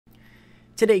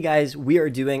Today guys, we are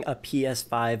doing a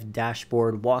PS5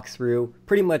 dashboard walkthrough,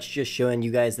 pretty much just showing you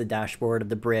guys the dashboard of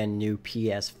the brand new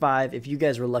PS5. If you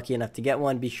guys were lucky enough to get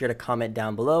one, be sure to comment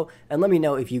down below and let me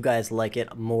know if you guys like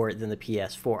it more than the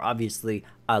PS4. Obviously,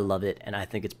 I love it and I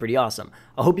think it's pretty awesome.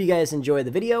 I hope you guys enjoy the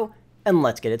video and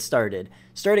let's get it started.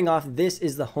 Starting off, this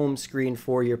is the home screen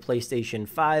for your PlayStation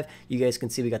 5. You guys can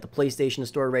see we got the PlayStation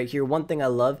Store right here. One thing I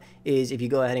love is if you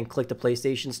go ahead and click the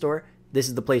PlayStation Store, this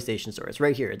is the PlayStation Store. It's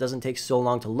right here. It doesn't take so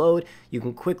long to load. You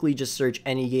can quickly just search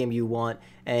any game you want,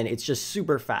 and it's just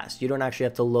super fast. You don't actually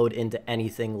have to load into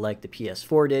anything like the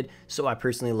PS4 did, so I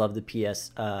personally love the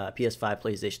PS5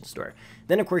 PlayStation Store.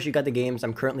 Then, of course, you got the games.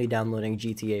 I'm currently downloading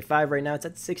GTA 5 right now. It's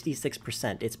at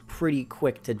 66%. It's pretty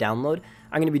quick to download.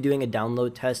 I'm going to be doing a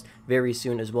download test very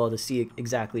soon as well to see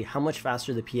exactly how much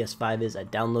faster the PS5 is at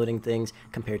downloading things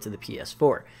compared to the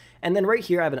PS4. And then right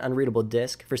here, I have an unreadable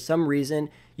disc. For some reason,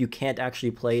 you can't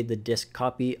actually play the disc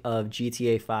copy of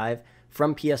GTA 5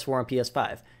 from PS4 on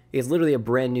PS5. It's literally a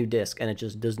brand new disc and it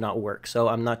just does not work. So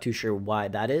I'm not too sure why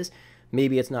that is.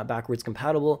 Maybe it's not backwards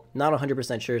compatible. Not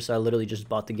 100% sure, so I literally just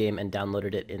bought the game and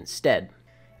downloaded it instead.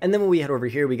 And then when we head over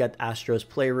here, we got Astro's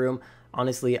Playroom.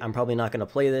 Honestly, I'm probably not going to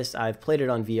play this. I've played it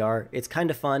on VR. It's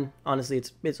kind of fun. Honestly,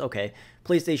 it's okay.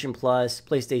 PlayStation Plus,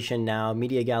 PlayStation Now,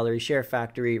 Media Gallery, Share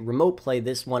Factory, Remote Play.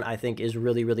 This one I think is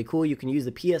really, really cool. You can use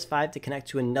the PS5 to connect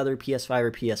to another PS5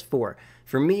 or PS4.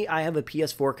 For me, I have a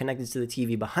PS4 connected to the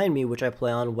TV behind me, which I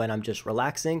play on when I'm just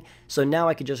relaxing. So now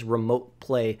I could just remote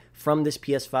play from this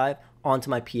PS5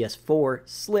 onto my PS4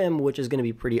 Slim, which is going to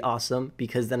be pretty awesome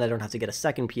because then I don't have to get a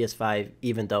second PS5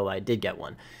 even though I did get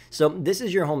one. So this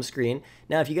is your home screen.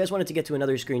 Now if you guys wanted to get to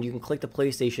another screen, you can click the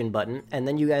PlayStation button and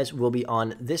then you guys will be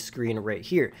on this screen right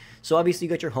here. So obviously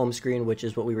you got your home screen, which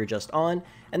is what we were just on,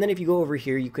 and then if you go over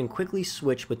here you can quickly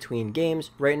switch between games.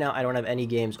 Right now I don't have any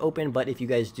games open, but if you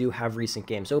guys do have recent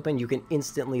games open, you can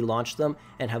instantly launch them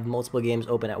and have multiple games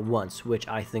open at once, which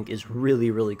I think is really,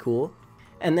 really cool.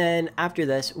 And then after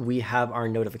this, we have our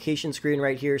notification screen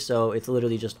right here. So it's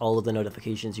literally just all of the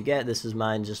notifications you get. This is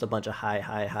mine, just a bunch of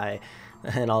hi,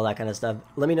 and all that kind of stuff.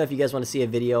 Let me know if you guys want to see a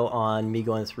video on me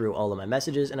going through all of my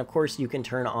messages. And of course, you can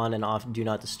turn on and off Do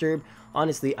Not Disturb.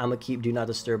 Honestly, I'm going to keep Do Not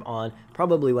Disturb on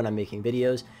probably when I'm making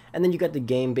videos. And then you got the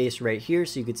game base right here,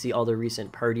 so you can see all the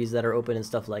recent parties that are open and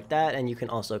stuff like that. And you can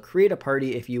also create a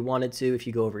party if you wanted to. If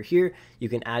you go over here, you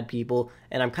can add people.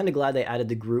 And I'm kind of glad they added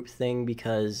the group thing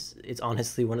because it's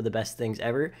honestly one of the best things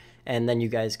ever. And then you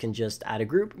guys can just add a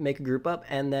group, make a group up,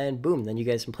 and then boom, then you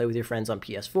guys can play with your friends on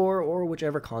PS4 or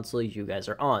whichever console you guys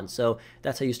are on. So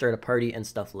that's how you start a party and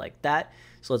stuff like that.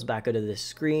 So let's back out of this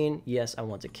screen. Yes, I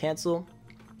want to cancel.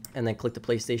 And then click the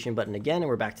PlayStation button again and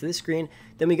we're back to this screen.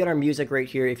 Then we got our music right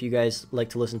here if you guys like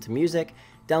to listen to music.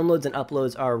 Downloads and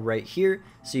uploads are right here,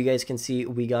 so you guys can see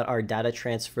we got our data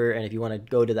transfer, and if you want to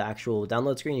go to the actual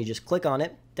download screen, you just click on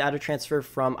it. Data transfer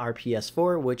from our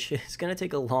PS4, which is going to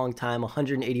take a long time,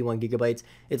 181 gigabytes.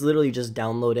 It's literally just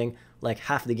downloading like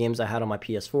half the games I had on my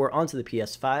PS4 onto the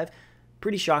PS5.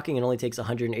 Pretty shocking, it only takes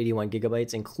 181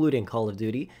 gigabytes, including Call of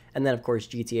Duty. And then, of course,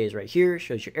 GTA is right here,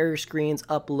 shows your error screens,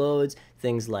 uploads,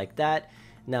 things like that.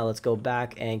 Now let's go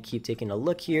back and keep taking a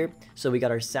look here. So we got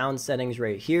our sound settings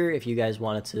right here. If you guys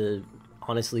wanted to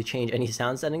honestly change any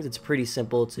sound settings, it's pretty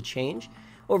simple to change.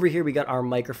 Over here, we got our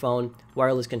microphone,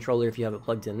 wireless controller. If you have it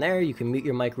plugged in there, you can mute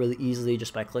your mic really easily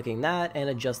just by clicking that and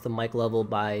adjust the mic level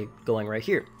by going right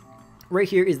here. Right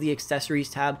here is the accessories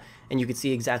tab, and you can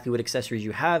see exactly what accessories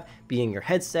you have, being your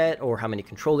headset or how many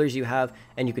controllers you have,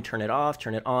 and you could turn it off,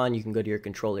 turn it on. You can go to your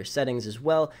controller settings as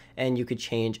well, and you could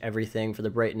change everything for the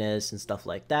brightness and stuff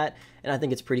like that. And I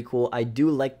think it's pretty cool. I do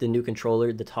like the new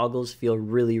controller. The toggles feel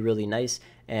really, really nice,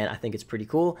 and I think it's pretty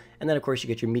cool. And then of course you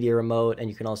get your media remote, and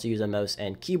you can also use a mouse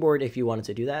and keyboard if you wanted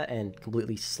to do that and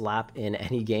completely slap in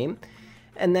any game.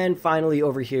 And then finally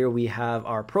over here we have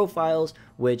our profiles,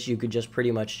 which you could just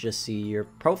pretty much just see your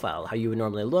profile, how you would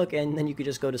normally look, and then you could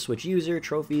just go to switch user,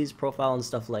 trophies, profile, and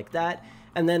stuff like that.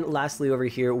 And then lastly over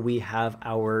here we have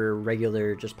our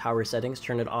regular just power settings,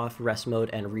 turn it off, rest mode,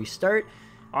 and restart.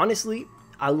 Honestly,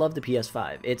 I love the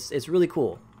PS5. It's really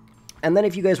cool. And then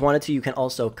if you guys wanted to, you can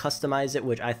also customize it,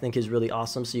 which I think is really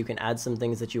awesome. So you can add some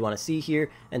things that you want to see here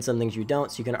and some things you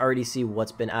don't. So you can already see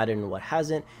what's been added and what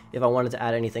hasn't. If I wanted to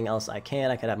add anything else, I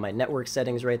can. I could have my network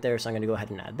settings right there. So I'm going to go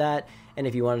ahead and add that. And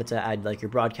if you wanted to add like your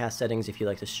broadcast settings, if you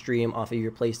like to stream off of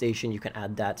your PlayStation, you can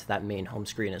add that to that main home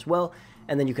screen as well.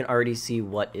 And then you can already see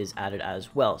what is added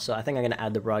as well. So I think I'm going to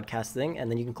add the broadcast thing, and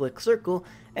then you can click circle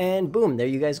and boom, there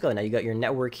you guys go. Now you got your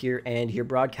network here and your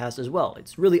broadcast as well.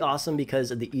 It's really awesome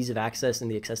because of the ease of access and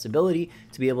the accessibility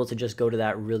to be able to just go to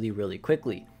that really, really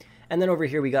quickly. And then over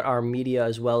here, we got our media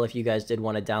as well. If you guys did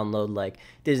want to download like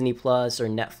Disney Plus or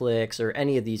Netflix or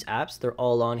any of these apps, they're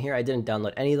all on here. I didn't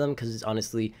download any of them because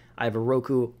honestly, I have a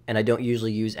Roku and I don't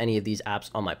usually use any of these apps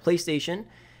on my PlayStation.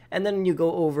 And then you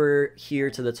go over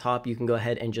here to the top, you can go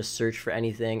ahead and just search for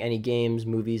anything, any games,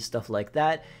 movies, stuff like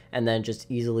that, and then just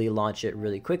easily launch it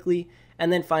really quickly.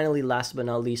 And then finally, last but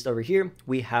not least, over here,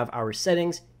 we have our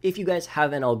settings. If you guys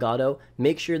have an Elgato,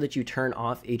 make sure that you turn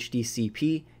off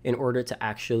HDCP in order to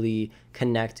actually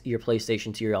connect your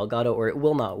PlayStation to your Elgato, or it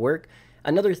will not work.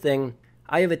 Another thing,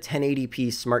 I have a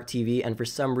 1080p smart TV, and for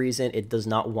some reason, it does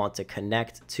not want to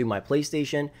connect to my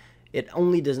PlayStation. It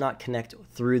only does not connect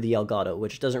through the Elgato,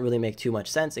 which doesn't really make too much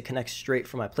sense. It connects straight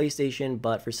from my PlayStation,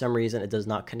 but for some reason it does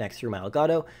not connect through my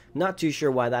Elgato. Not too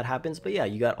sure why that happens, but yeah,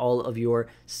 you got all of your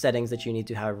settings that you need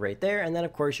to have right there. And then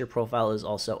of course your profile is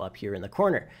also up here in the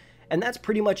corner. And that's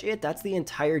pretty much it. That's the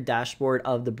entire dashboard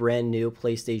of the brand new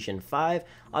PlayStation 5.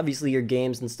 Obviously your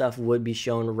games and stuff would be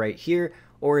shown right here,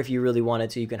 or if you really wanted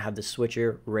to, you can have the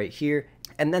switcher right here.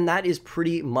 And then that is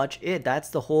pretty much it. That's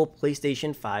the whole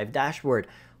PlayStation 5 dashboard.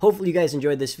 Hopefully you guys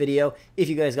enjoyed this video. If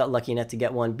you guys got lucky enough to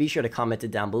get one, be sure to comment it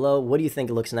down below. What do you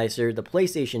think looks nicer, the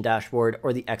PlayStation dashboard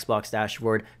or the Xbox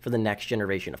dashboard for the next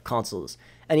generation of consoles?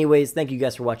 Anyways, thank you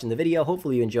guys for watching the video.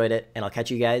 Hopefully you enjoyed it, and I'll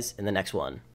catch you guys in the next one.